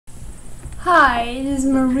Hi, it is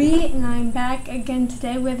Marie and I'm back again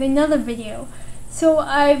today with another video. So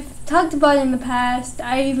I've talked about it in the past,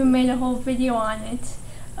 I even made a whole video on it,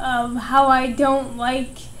 of how I don't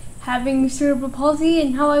like having cerebral palsy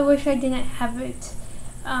and how I wish I didn't have it.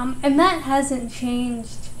 And that hasn't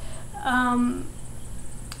changed. I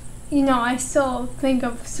still think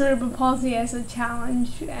of cerebral palsy as a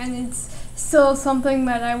challenge and it's still something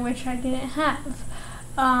that I wish I didn't have.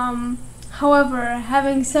 However,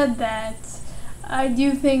 having said that, I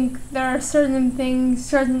do think there are certain things,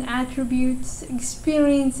 certain attributes,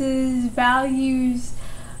 experiences, values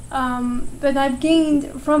that I've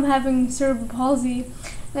gained from having cerebral palsy.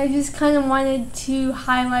 And I just kind of wanted to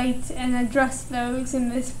highlight and address those in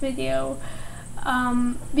this video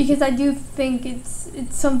because I do think it's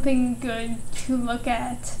something good to look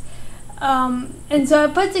at. And so I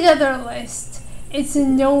put together a list. It's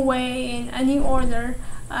in no way in any order.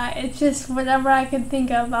 It's just whatever I can think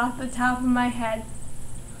of off the top of my head.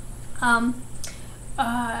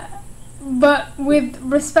 But with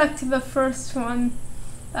respect to the first one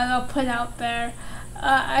that I'll put out there,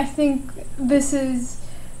 I think the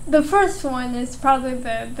first one is probably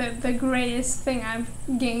the greatest thing I've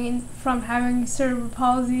gained from having cerebral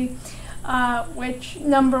palsy, which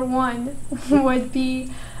number one would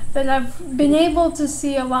be that I've been able to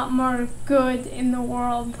see a lot more good in the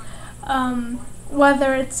world.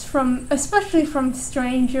 Whether it's especially from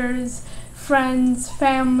strangers, friends,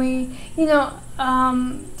 family,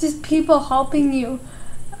 just people helping you.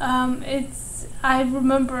 I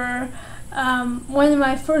remember one of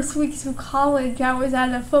my first weeks of college, I was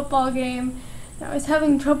at a football game. I was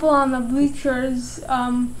having trouble on the bleachers,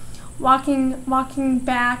 walking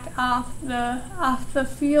back off the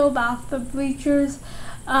field, off the bleachers,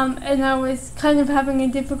 and I was kind of having a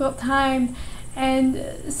difficult time.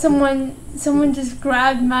 And someone just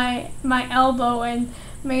grabbed my elbow and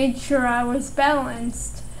made sure I was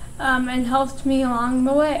balanced and helped me along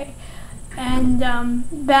the way. And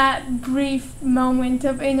that brief moment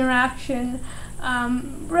of interaction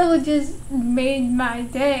really just made my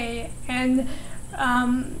day and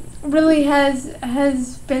really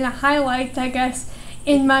has been a highlight, I guess,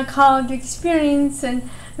 in my college experience, and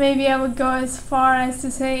maybe I would go as far as to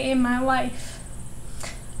say in my life.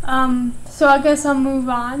 So I guess I'll move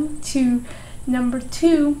on to number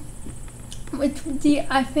two, which would be,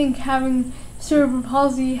 I think having cerebral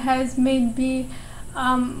palsy has made me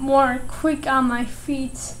more quick on my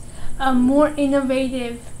feet, more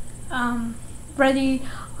innovative, ready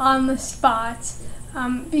on the spot.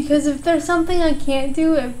 Because if there's something I can't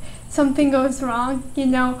do, if something goes wrong,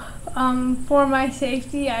 for my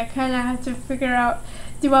safety, I kind of have to figure out,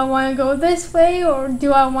 do I want to go this way or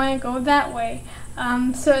do I want to go that way?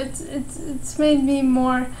 So it's made me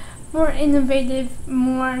more innovative,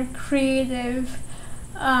 more creative.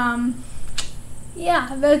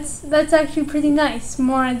 Yeah, that's actually pretty nice.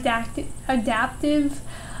 More adaptive.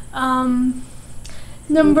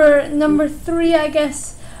 Number three, I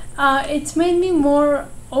guess, it's made me more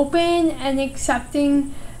open and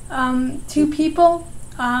accepting to people.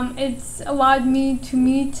 It's allowed me to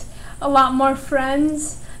meet a lot more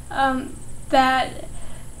friends that.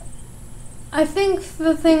 I think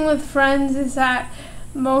the thing with friends is that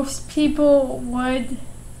most people would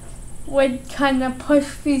kind of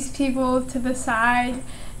push these people to the side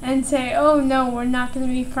and say, oh no, we're not going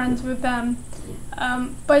to be friends with them.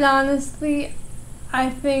 But honestly, I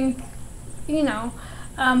think,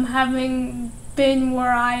 having been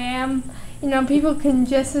where I am, people can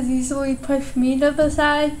just as easily push me to the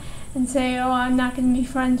side and say, oh, I'm not going to be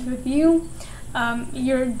friends with you.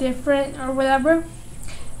 You're different or whatever.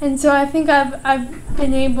 And so I think I've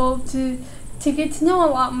been able to get to know a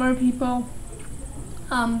lot more people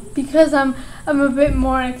because I'm a bit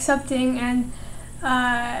more accepting, and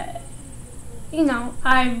I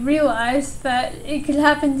realized that it could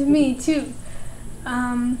happen to me too.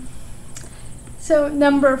 So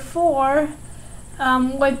number four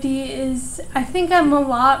would be I think I'm a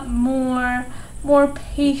lot more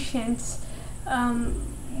patient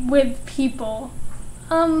with people.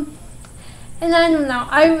 And I don't know,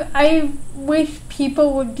 I wish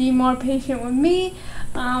people would be more patient with me,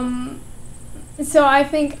 so I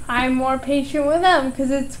think I'm more patient with them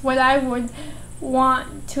because it's what I would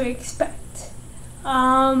want to expect.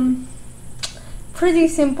 Pretty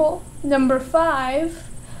simple. Number five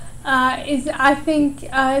is I think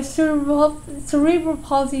cerebral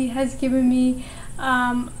palsy has given me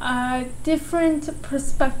a different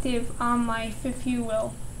perspective on life, if you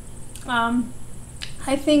will.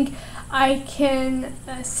 I think I can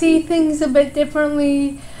see things a bit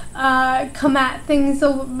differently, come at things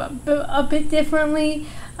a bit differently,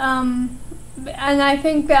 and I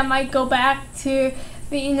think that might go back to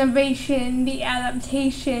the innovation, the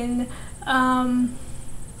adaptation, and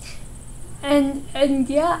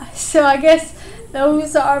yeah. So I guess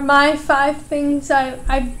those are my 5 things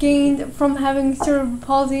I've gained from having cerebral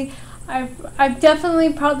palsy. I've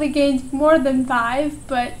definitely probably gained more than 5,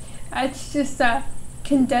 but it's just a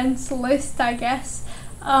condensed list, I guess.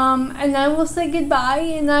 And I will say goodbye,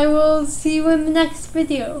 and I will see you in the next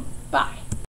video. Bye.